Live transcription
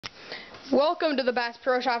Welcome to the Bass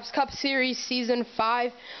Pro Shops Cup Series Season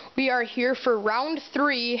 5. We are here for Round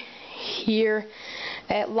 3 here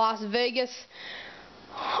at Las Vegas.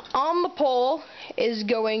 On the pole is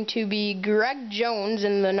going to be Greg Jones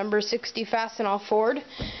in the number 60 Fastenal Ford.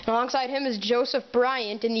 And alongside him is Joseph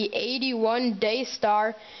Bryant in the 81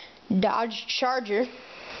 Daystar Dodge Charger.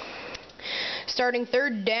 Starting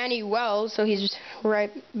third, Danny Wells, so he's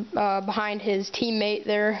right behind his teammate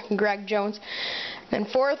there, Greg Jones. Then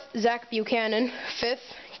fourth, Zach Buchanan. Fifth,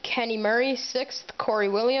 Kenny Murray. Sixth, Corey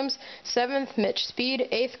Williams. Seventh, Mitch Speed.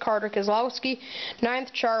 Eighth, Carter Kozlowski.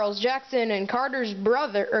 Ninth, Charles Jackson. And Carter's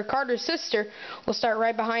sister will start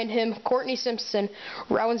right behind him. Courtney Simpson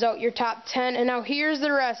rounds out your top 10. And now here's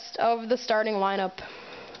the rest of the starting lineup.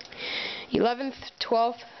 11th,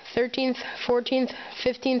 12th, 13th, 14th,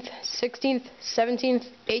 15th, 16th, 17th,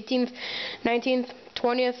 18th, 19th,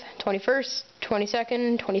 20th, 21st,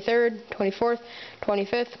 22nd, 23rd, 24th,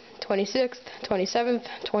 25th, 26th, 27th,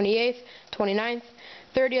 28th, 29th,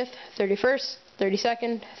 30th, 31st,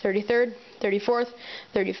 32nd, 33rd, 34th,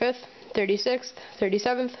 35th, 36th,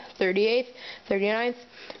 37th, 38th, 39th,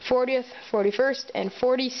 40th, 41st, and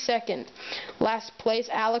 42nd. Last place,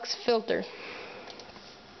 Alex Filter.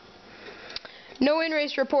 No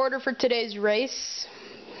in-race reporter for today's race,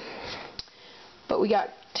 but we got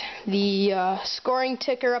the scoring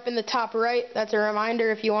ticker up in the top right. That's a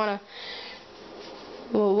reminder if you want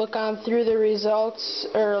to look on through the results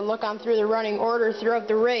or look on through the running order throughout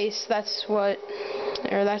the race. That's where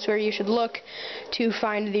you should look to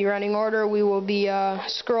find the running order. We will be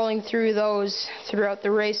scrolling through those throughout the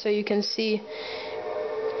race so you can see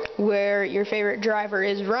where your favorite driver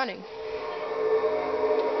is running.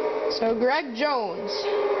 So Greg Jones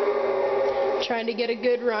trying to get a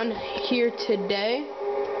good run here today.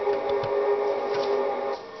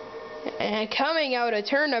 And coming out of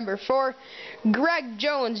turn number 4, Greg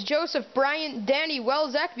Jones, Joseph Bryant, Danny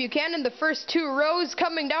Wells, Zach Buchanan, the first two rows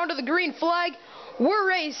coming down to the green flag. We're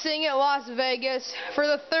racing at Las Vegas for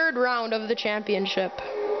the third round of the championship.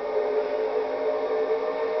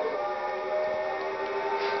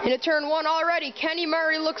 Into turn 1 already, Kenny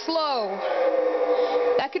Murray looks low.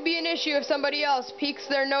 That could be an issue if somebody else peeks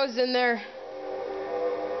their nose in there.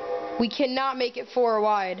 We cannot make it 4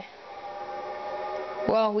 wide.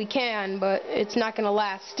 Well, we can, but it's not going to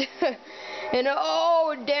last. And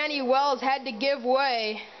oh, Danny Wells had to give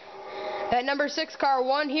way. That number 6 car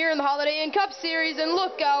won here in the Holiday Inn Cup Series, and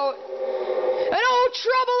look out. And oh,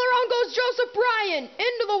 trouble, around goes Joseph Bryant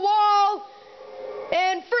into the wall.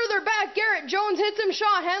 And further back, Garrett Jones hits him,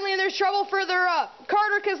 Sean Henley, and there's trouble further up.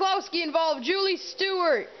 Carter Kozlowski involved, Julie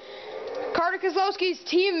Stewart. Carter Kozlowski's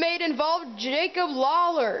teammate involved, Jacob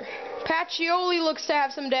Lawler. Pacioli looks to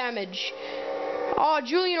have some damage. Oh,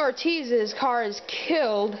 Julian Ortiz's car is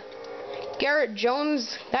killed. Garrett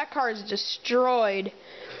Jones, that car is destroyed.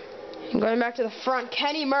 And going back to the front,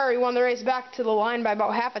 Kenny Murray won the race back to the line by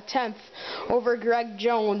about half a tenth over Greg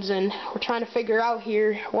Jones, and we're trying to figure out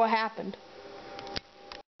here what happened.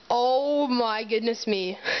 Oh my goodness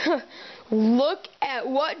me. Look at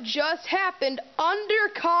what just happened under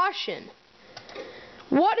caution.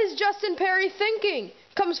 What is Justin Perry thinking?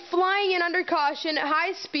 Comes flying in under caution at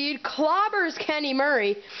high speed, clobbers Kenny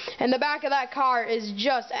Murray, and the back of that car is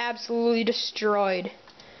just absolutely destroyed.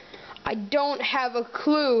 I don't have a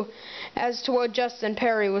clue as to what Justin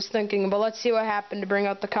Perry was thinking, but let's see what happened to bring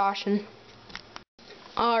out the caution.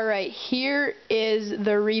 Alright, here is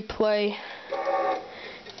the replay.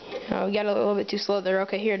 Oh, we got a little bit too slow there.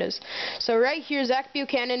 Okay, here it is. So right here, Zach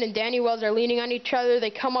Buchanan and Danny Wells are leaning on each other. They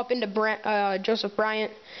come up into Joseph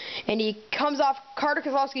Bryant, and he comes off. Carter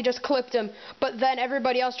Kozlowski just clipped him, but then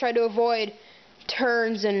everybody else tried to avoid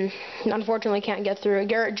turns and unfortunately can't get through it.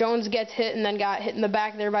 Garrett Jones gets hit and then got hit in the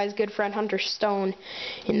back there by his good friend Hunter Stone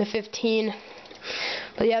in the 15.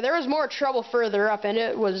 But yeah, there was more trouble further up, and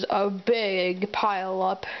it was a big pile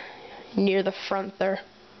up near the front there.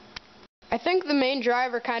 I think the main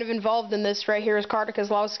driver kind of involved in this right here is Carter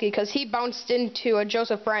Kozlowski, because he bounced into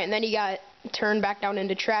Joseph Bryant, and then he got turned back down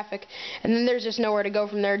into traffic, and then there's just nowhere to go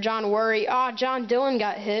from there. John Worry, John Dillon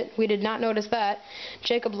got hit. We did not notice that.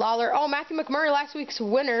 Jacob Lawler, Matthew McMurray, last week's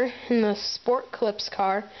winner in the Sport Clips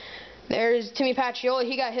car. There's Timmy Pacioli.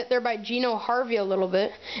 He got hit there by Gino Harvey a little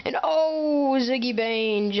bit. And Ziggy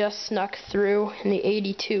Bain just snuck through in the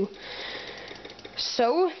 82.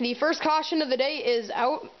 So the first caution of the day is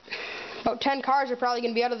out. About 10 cars are probably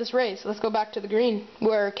going to be out of this race. Let's go back to the green,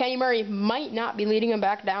 where Kenny Murray might not be leading him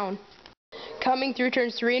back down. Coming through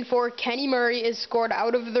turns 3 and 4, Kenny Murray is scored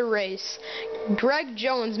out of the race. Greg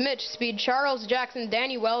Jones, Mitch Speed, Charles Jackson,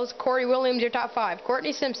 Danny Wells, Corey Williams, your top 5.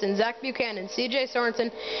 Courtney Simpson, Zach Buchanan, CJ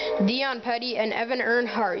Sorensen, Dion Petty, and Evan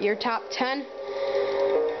Earnhardt, your top 10.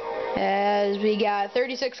 As we got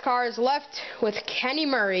 36 cars left with Kenny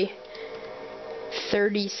Murray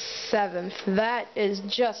 37th. That is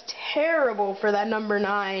just terrible for that number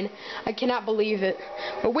 9. I cannot believe it.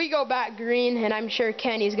 But we go back green, and I'm sure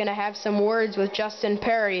Kenny's going to have some words with Justin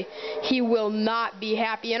Perry. He will not be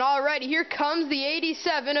happy. And already, here comes the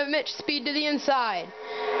 87 of Mitch Speed to the inside.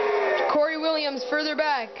 Corey Williams further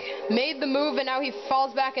back, made the move, and now he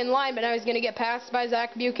falls back in line, but now he's going to get passed by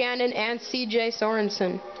Zach Buchanan and CJ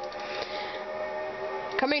Sorensen.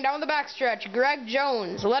 Coming down the backstretch, Greg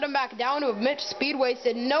Jones led him back down to Mitch Speed,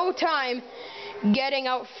 wasted no time getting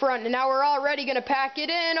out front, and now we're already going to pack it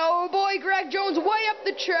in. Oh boy, Greg Jones way up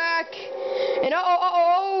the track, and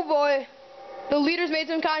oh boy, the leaders made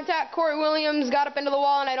some contact. Corey Williams got up into the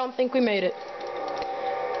wall, and I don't think we made it.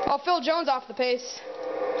 Oh, Phil Jones off the pace.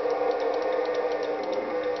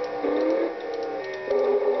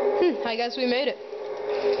 I guess we made it.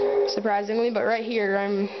 Surprisingly, but right here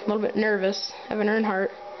I'm a little bit nervous. Evan Earnhardt.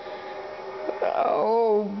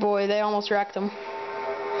 Oh boy, they almost wrecked him.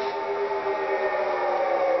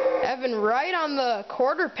 Evan right on the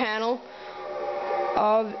quarter panel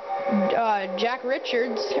of Jack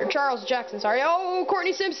Richards, or Charles Jackson, sorry. Oh,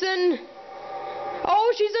 Courtney Simpson.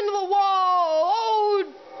 Oh, she's into the wall.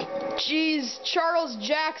 Oh, jeez, Charles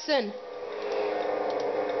Jackson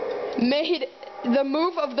made the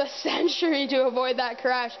move of the century to avoid that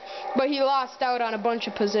crash, but he lost out on a bunch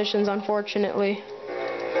of positions, unfortunately.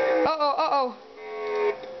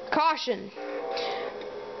 Caution.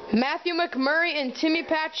 Matthew McMurray and Timmy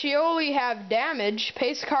Pacioli have damage.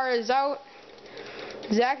 Pace car is out.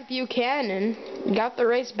 Zach Buchanan got the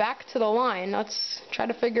race back to the line. Let's try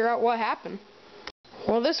to figure out what happened.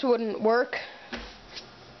 Well, this wouldn't work.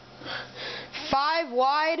 5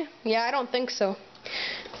 wide? Yeah, I don't think so.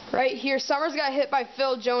 Right here, Summers got hit by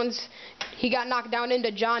Phil Jones. He got knocked down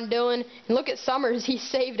into John Dillon. And look at Summers, he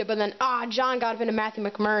saved it, but then, John got up into Matthew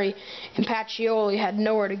McMurray, and Pacioli had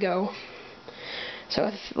nowhere to go. So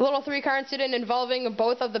a little 3-car incident involving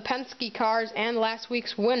both of the Penske cars and last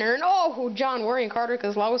week's winner. And John Worry and Carter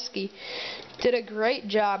Kozlowski did a great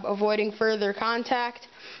job avoiding further contact.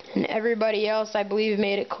 And everybody else, I believe,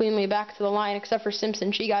 made it cleanly back to the line, except for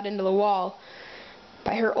Simpson. She got into the wall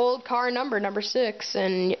by her old car number 6,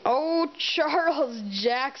 and Charles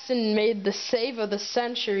Jackson made the save of the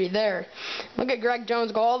century there. Look at Greg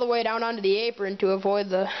Jones go all the way down onto the apron to avoid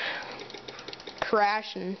the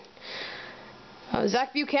crash, and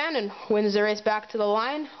Zach Buchanan wins the race back to the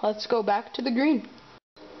line. Let's go back to the green.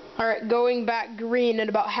 Alright, going back green at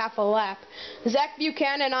about half a lap. Zach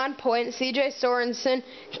Buchanan on point, CJ Sorensen,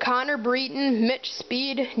 Connor Breton, Mitch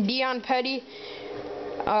Speed, Dion Petty,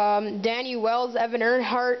 Danny Wells, Evan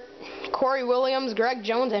Earnhardt, Corey Williams, Greg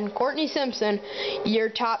Jones, and Courtney Simpson. Your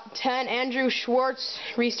top 10. Andrew Schwartz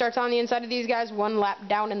restarts on the inside of these guys, 1 lap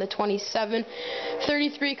down in the 27.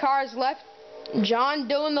 33 cars left. John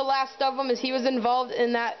Dillon, the last of them, as he was involved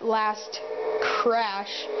in that last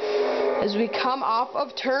crash. As we come off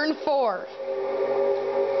of turn 4,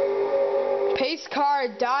 pace car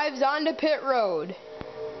dives onto pit road.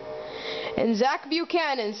 And Zach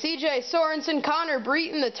Buchanan, CJ Sorensen, Connor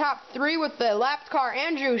Breton, the top 3 with the lapped car.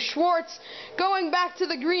 Andrew Schwartz going back to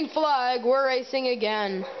the green flag. We're racing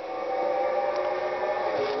again.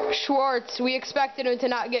 Schwartz, we expected him to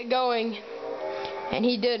not get going, and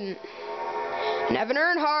he didn't. And Evan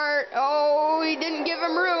Earnhardt, he didn't give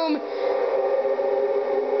him room.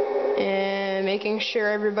 And making sure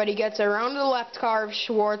everybody gets around the left car of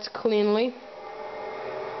Schwartz cleanly.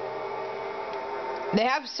 They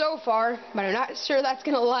have so far, but I'm not sure that's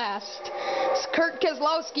going to last. Kurt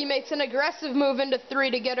Keselowski makes an aggressive move into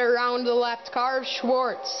 3 to get around the left car of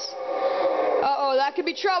Schwartz. That could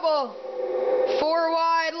be trouble. 4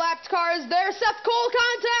 wide, lapped car is there. Seth Cole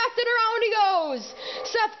contact, and around he goes.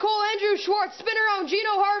 Seth Cole, Andrew Schwartz, spin around.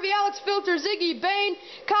 Gino Harvey, Alex Filter, Ziggy Bain,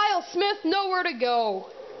 Kyle Smith, nowhere to go.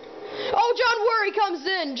 John Worry comes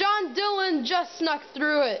in. John Dillon just snuck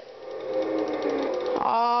through it.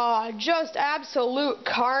 Just absolute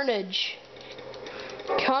carnage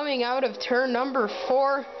coming out of turn number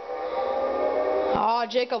 4.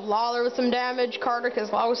 Jacob Lawler with some damage. Carter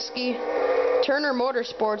Keselowski. Turner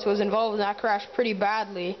Motorsports was involved in that crash pretty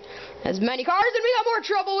badly. As many cars, and we got more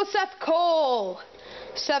trouble with Seth Cole.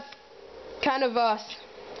 Seth kind of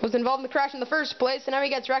was involved in the crash in the first place, and now he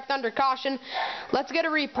gets wrecked under caution. Let's get a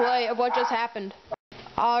replay of what just happened.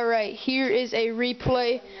 Alright, here is a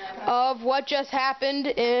replay of what just happened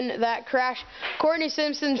in that crash. Courtney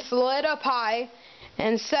Simpson slid up high,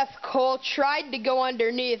 and Seth Cole tried to go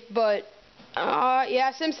underneath, but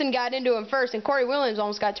yeah, Simpson got into him first, and Corey Williams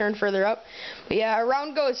almost got turned further up. But yeah,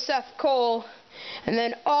 around goes Seth Cole, and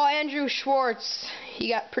then, Andrew Schwartz, he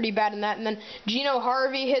got pretty bad in that, and then Gino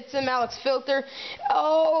Harvey hits him, Alex Filter.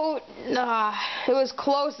 It was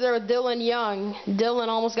close there with Dylan Young. Dylan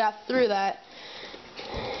almost got through that.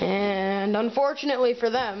 And unfortunately for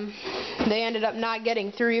them, they ended up not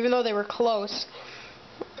getting through, even though they were close.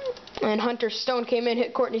 And Hunter Stone came in,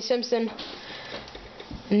 hit Courtney Simpson.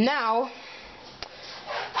 Now,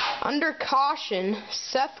 under caution,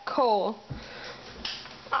 Seth Cole,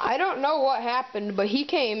 I don't know what happened, but he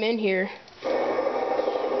came in here.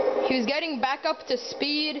 He was getting back up to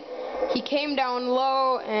speed. He came down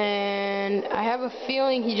low, and I have a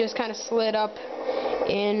feeling he just kind of slid up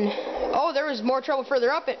in. There was more trouble further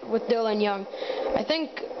up with Dylan Young. I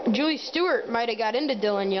think Julie Stewart might have got into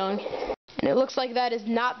Dylan Young. And it looks like that is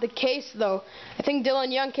not the case, though. I think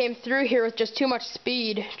Dylan Young came through here with just too much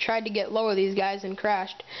speed, tried to get low of these guys, and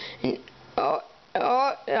crashed. And,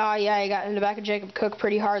 yeah, he got in the back of Jacob Cook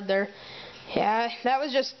pretty hard there. Yeah, that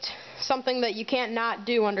was just something that you can't not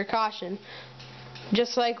do under caution.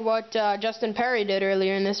 Just like what Justin Perry did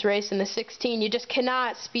earlier in this race in the 16. You just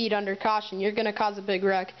cannot speed under caution. You're going to cause a big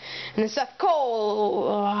wreck. And then Seth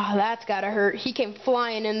Cole, that's got to hurt. He came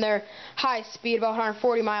flying in there, high speed, about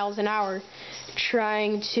 140 miles an hour,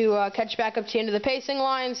 trying to catch back up to the end of the pacing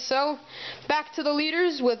line. So, back to the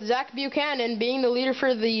leaders with Zach Buchanan being the leader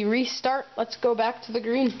for the restart. Let's go back to the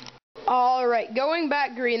green. Alright, going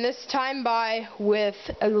back green, this time by with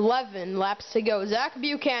 11 laps to go. Zach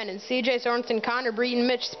Buchanan, CJ Sorensen, Connor Breeden,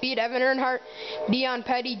 Mitch Speed, Evan Earnhardt, Dion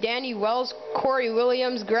Petty, Danny Wells, Corey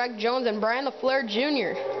Williams, Greg Jones, and Brian LaFleur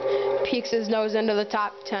Jr. peeks his nose into the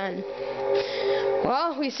top 10.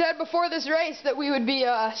 Well, we said before this race that we would be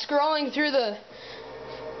scrolling through the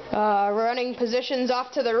running positions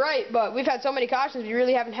off to the right, but we've had so many cautions, we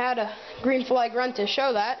really haven't had a green flag run to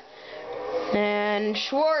show that. And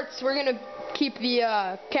Schwartz, we're going to keep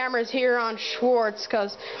the cameras here on Schwartz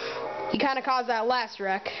because he kind of caused that last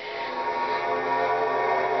wreck.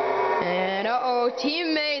 And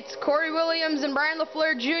teammates Corey Williams and Brian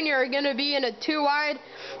LaFleur Jr. are going to be in a 2-wide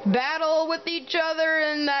battle with each other,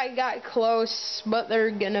 and that got close, but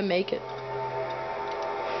they're going to make it.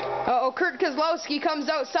 Kurt Kozlowski comes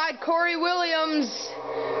outside Corey Williams.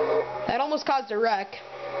 That almost caused a wreck.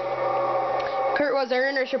 Kurt was our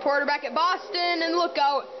in-race reporter back at Boston, and look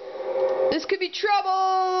out. This could be trouble.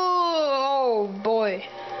 Oh, boy.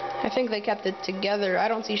 I think they kept it together. I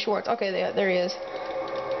don't see Schwartz. Okay, there he is.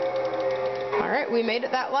 All right, we made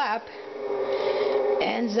it that lap.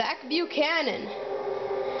 And Zach Buchanan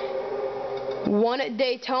won at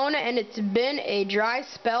Daytona, and it's been a dry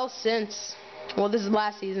spell since. Well, this is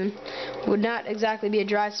last season. Would not exactly be a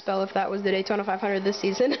dry spell if that was the Daytona 500 this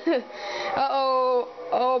season.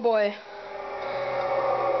 Oh, boy.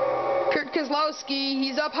 Kurt Kozlowski,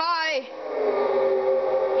 he's up high.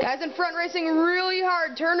 Guys in front racing really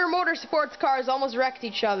hard. Turner Motorsports cars almost wrecked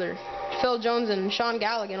each other. Phil Jones and Sean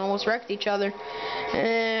Galligan almost wrecked each other.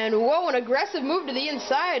 And, whoa, an aggressive move to the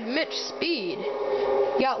inside. Mitch Speed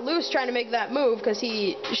got loose trying to make that move because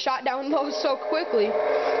he shot down low so quickly.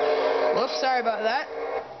 Whoops, sorry about that.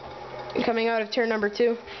 Coming out of turn number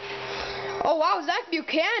 2. Oh, wow, Zach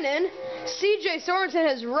Buchanan. CJ Sorensen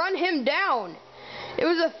has run him down. It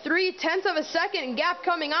was a 0.3 of a second gap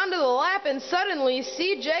coming onto the lap, and suddenly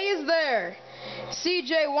CJ is there.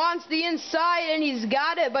 CJ wants the inside, and he's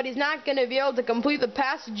got it, but he's not going to be able to complete the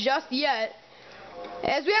pass just yet,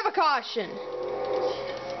 as we have a caution.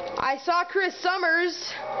 I saw Chris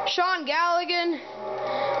Summers, Sean Galligan,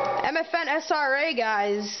 MFN SRA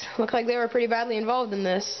guys look like they were pretty badly involved in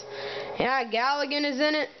this. Yeah, Galligan is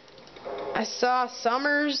in it. I saw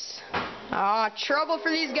Summers. Trouble for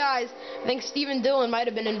these guys. I think Stephen Dillon might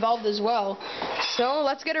have been involved as well. So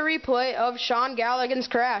let's get a replay of Sean Galligan's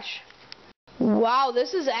crash. Wow,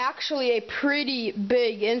 this is actually a pretty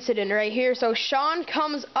big incident right here. So Sean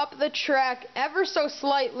comes up the track ever so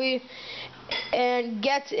slightly and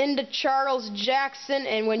gets into Charles Jackson,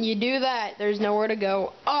 and when you do that, there's nowhere to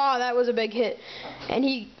go. That was a big hit. And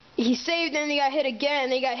he saved, and he got hit again,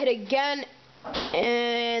 and they got hit again,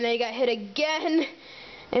 and they got hit again.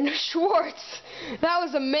 And Schwartz, that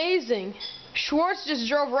was amazing. Schwartz just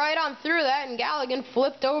drove right on through that, and Galligan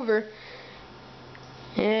flipped over.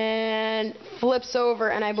 And flips over,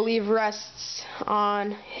 and I believe rests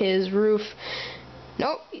on his roof.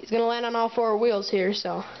 Nope, he's going to land on all 4 wheels here,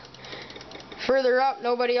 so. Further up,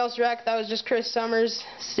 nobody else wrecked. That was just Chris Summers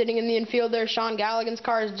sitting in the infield there. Sean Galligan's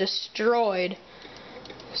car is destroyed.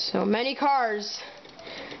 So many cars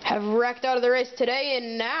have wrecked out of the race today.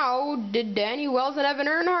 And now, did Danny Wells and Evan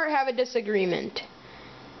Earnhardt have a disagreement?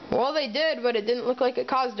 Well, they did, but it didn't look like it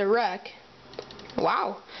caused a wreck.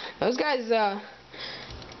 Wow, those guys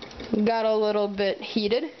got a little bit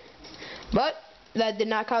heated, but that did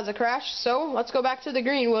not cause a crash. So let's go back to the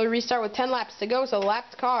green. We'll restart with 10 laps to go, so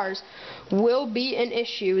lapped cars will be an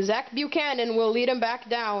issue. Zach Buchanan will lead them back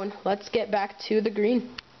down. Let's get back to the green.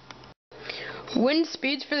 Wind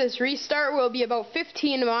speeds for this restart will be about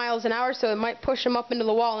 15 miles an hour, so it might push him up into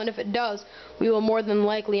the wall, and if it does, we will more than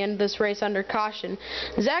likely end this race under caution.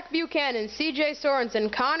 Zach Buchanan, CJ Sorensen,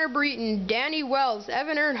 Connor Breton, Danny Wells,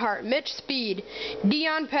 Evan Earnhardt, Mitch Speed,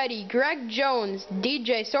 Dion Petty, Greg Jones,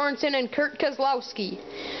 DJ Sorensen, and Kurt Kozlowski.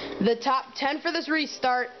 The top 10 for this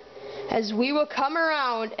restart, as we will come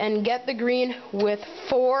around and get the green with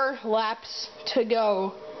 4 laps to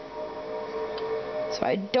go. So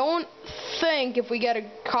I don't think if we get a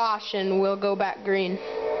caution, we'll go back green.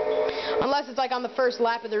 Unless it's like on the first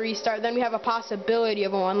lap of the restart, then we have a possibility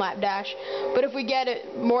of a 1-lap dash. But if we get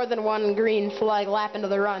it more than 1 green flag lap into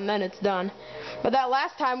the run, then it's done. But that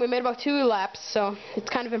last time we made about 2 laps, so it's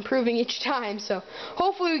kind of improving each time. So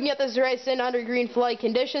hopefully we can get this race in under green flag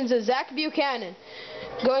conditions. As Zach Buchanan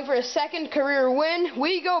going for a 2nd career win,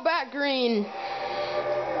 we go back green.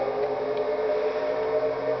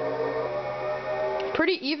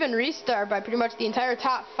 Pretty even restart by pretty much the entire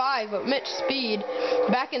top 5, but Mitch Speed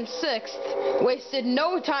back in 6th wasted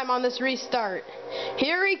no time on this restart.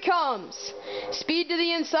 Here he comes. Speed to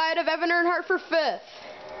the inside of Evan Earnhardt for 5th.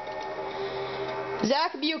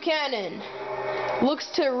 Zach Buchanan looks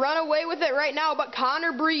to run away with it right now, but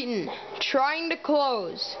Connor Breton trying to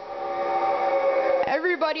close.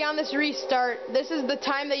 Everybody on this restart, this is the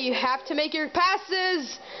time that you have to make your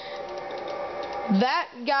passes. That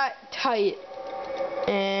got tight.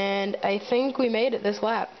 And I think we made it this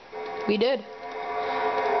lap. We did.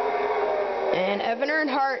 And Evan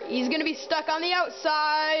Earnhardt, he's going to be stuck on the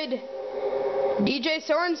outside. DJ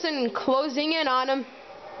Sorensen closing in on him.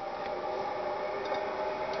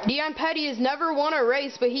 Dion Petty has never won a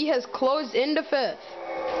race, but he has closed into 5th.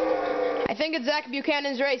 I think it's Zach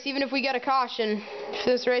Buchanan's race, even if we get a caution. If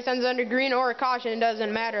this race ends under green or a caution, it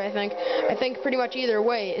doesn't matter, I think pretty much either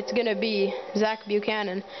way, it's going to be Zach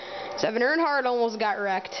Buchanan. Evan Earnhardt almost got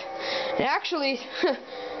wrecked. And actually,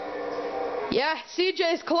 yeah,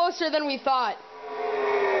 CJ's closer than we thought.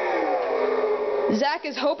 Zach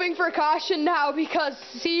is hoping for a caution now because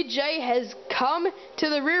CJ has come to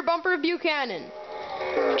the rear bumper of Buchanan.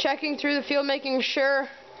 Checking through the field, making sure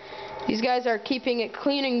these guys are keeping it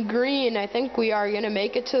clean and green. I think we are going to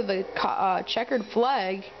make it to the checkered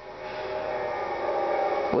flag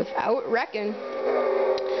without wrecking.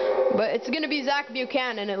 But it's going to be Zach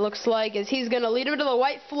Buchanan, it looks like, as he's going to lead him to the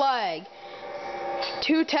white flag.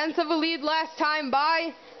 2/10 of a lead last time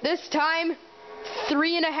by. This time,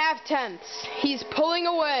 3.5 tenths. He's pulling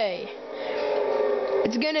away.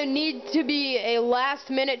 It's going to need to be a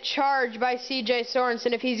last-minute charge by CJ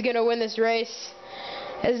Sorensen if he's going to win this race.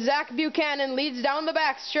 As Zach Buchanan leads down the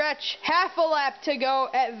backstretch, half a lap to go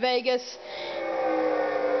at Vegas.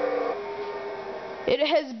 It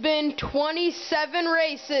has been 27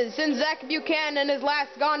 races since Zach Buchanan has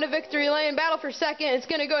last gone to victory lane. Battle for 2nd, it's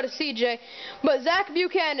going to go to CJ. But Zach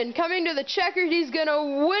Buchanan coming to the checkered, he's going to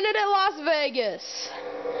win it at Las Vegas.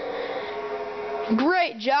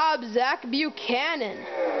 Great job, Zach Buchanan.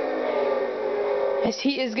 As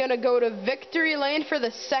he is going to go to victory lane for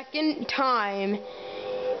the 2nd time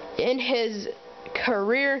in his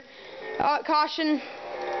career. Caution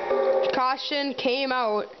came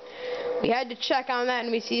out. We had to check on that,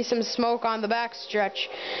 and we see some smoke on the backstretch.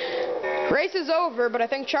 Race is over, but I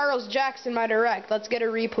think Charles Jackson might have wrecked. Let's get a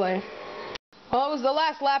replay. Well, it was the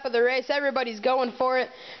last lap of the race. Everybody's going for it.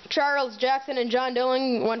 Charles Jackson and John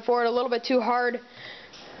Dillon went for it a little bit too hard.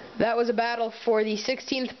 That was a battle for the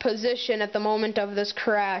 16th position at the moment of this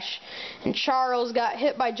crash. And Charles got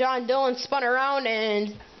hit by John Dillon, spun around,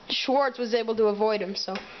 and Schwartz was able to avoid him.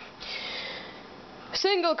 So,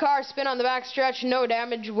 single car spin on the backstretch. No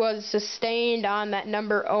damage was sustained on that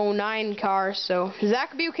number 09 car. So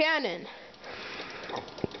Zach Buchanan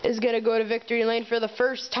is going to go to victory lane for the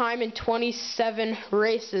first time in 27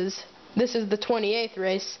 races. This is the 28th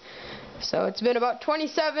race. So it's been about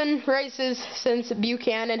 27 races since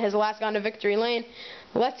Buchanan has last gone to victory lane.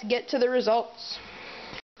 Let's get to the results.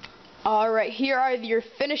 Alright, here are your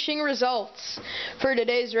finishing results for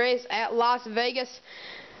today's race at Las Vegas.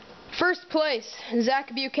 First place,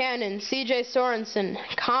 Zach Buchanan, CJ Sorensen,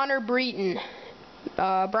 Connor Breton,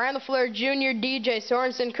 Brian LaFleur Jr., DJ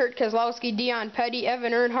Sorensen, Kurt Keselowski, Dion Petty,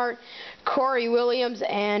 Evan Earnhardt, Corey Williams,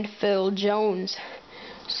 and Phil Jones.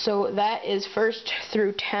 So that is 1st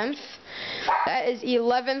through 10th. That is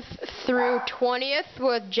 11th through 20th,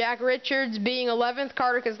 with Jack Richards being 11th,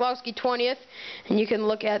 Carter Keselowski 20th. And you can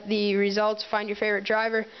look at the results, find your favorite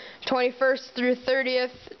driver. 21st through 30th,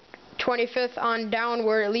 25th on down,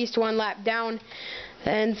 we're at least 1 lap down.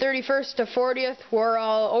 And 31st to 40th, we're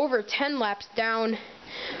all over 10 laps down,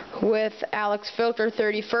 with Alex Filter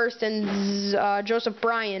 31st and Joseph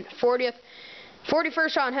Bryant 40th. 41st,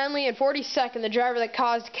 Sean Henley, and 42nd, the driver that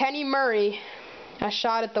caused Kenny Murray a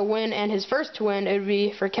shot at the win, and his first win, it would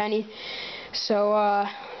be for Kenny. So,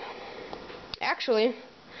 actually,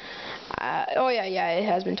 oh yeah, it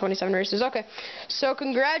has been 27 races. Okay, so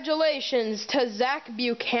congratulations to Zach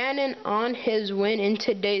Buchanan on his win in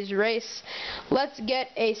today's race. Let's get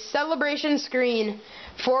a celebration screen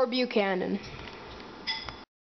for Buchanan.